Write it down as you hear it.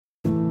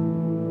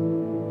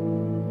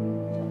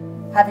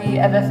Have you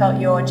ever felt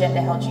your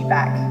gender held you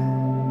back?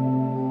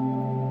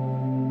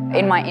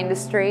 In my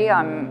industry,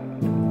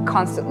 I'm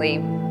constantly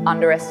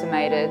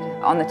underestimated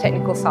on the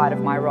technical side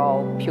of my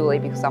role purely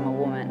because I'm a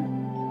woman.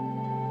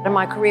 And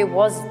my career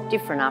was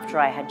different after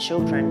I had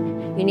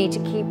children. You need to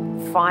keep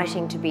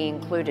fighting to be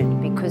included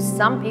because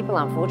some people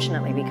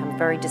unfortunately become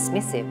very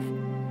dismissive.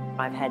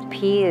 I've had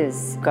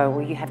peers go,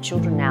 well, you have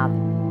children now.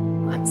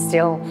 I'm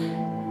still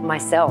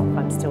myself,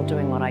 I'm still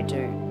doing what I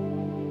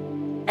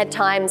do. At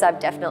times I've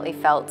definitely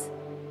felt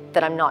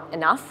that I'm not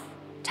enough,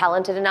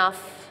 talented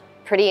enough,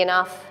 pretty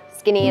enough,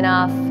 skinny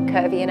enough,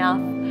 curvy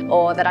enough,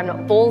 or that I'm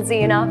not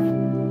ballsy enough.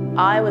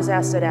 I was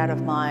ousted out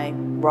of my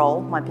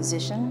role, my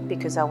position,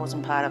 because I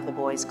wasn't part of the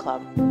boys'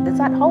 club. There's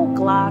that whole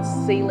glass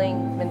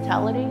ceiling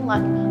mentality.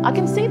 Like, I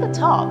can see the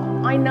top.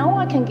 I know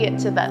I can get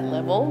to that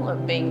level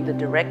of being the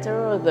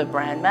director or the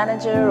brand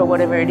manager or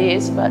whatever it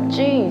is, but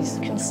geez,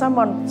 can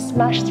someone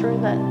smash through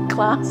that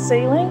glass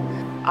ceiling?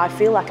 I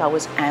feel like I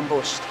was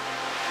ambushed.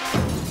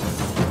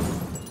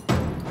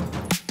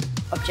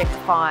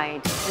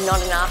 Objectified,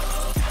 not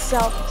enough.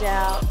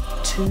 Self-doubt,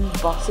 too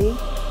bossy.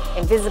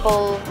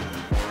 Invisible,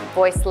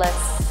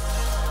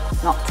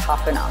 voiceless. Not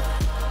tough enough.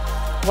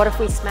 What if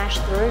we smash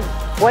through?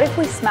 What if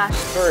we smash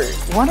through?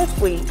 What if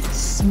we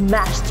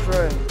smashed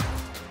through?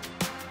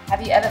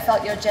 Have you ever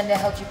felt your gender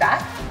held you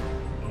back?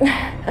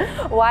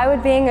 Why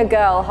would being a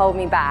girl hold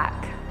me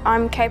back?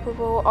 I'm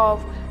capable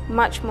of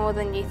much more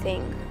than you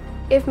think.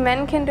 If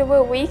men can do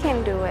it, we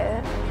can do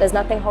it. There's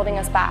nothing holding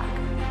us back.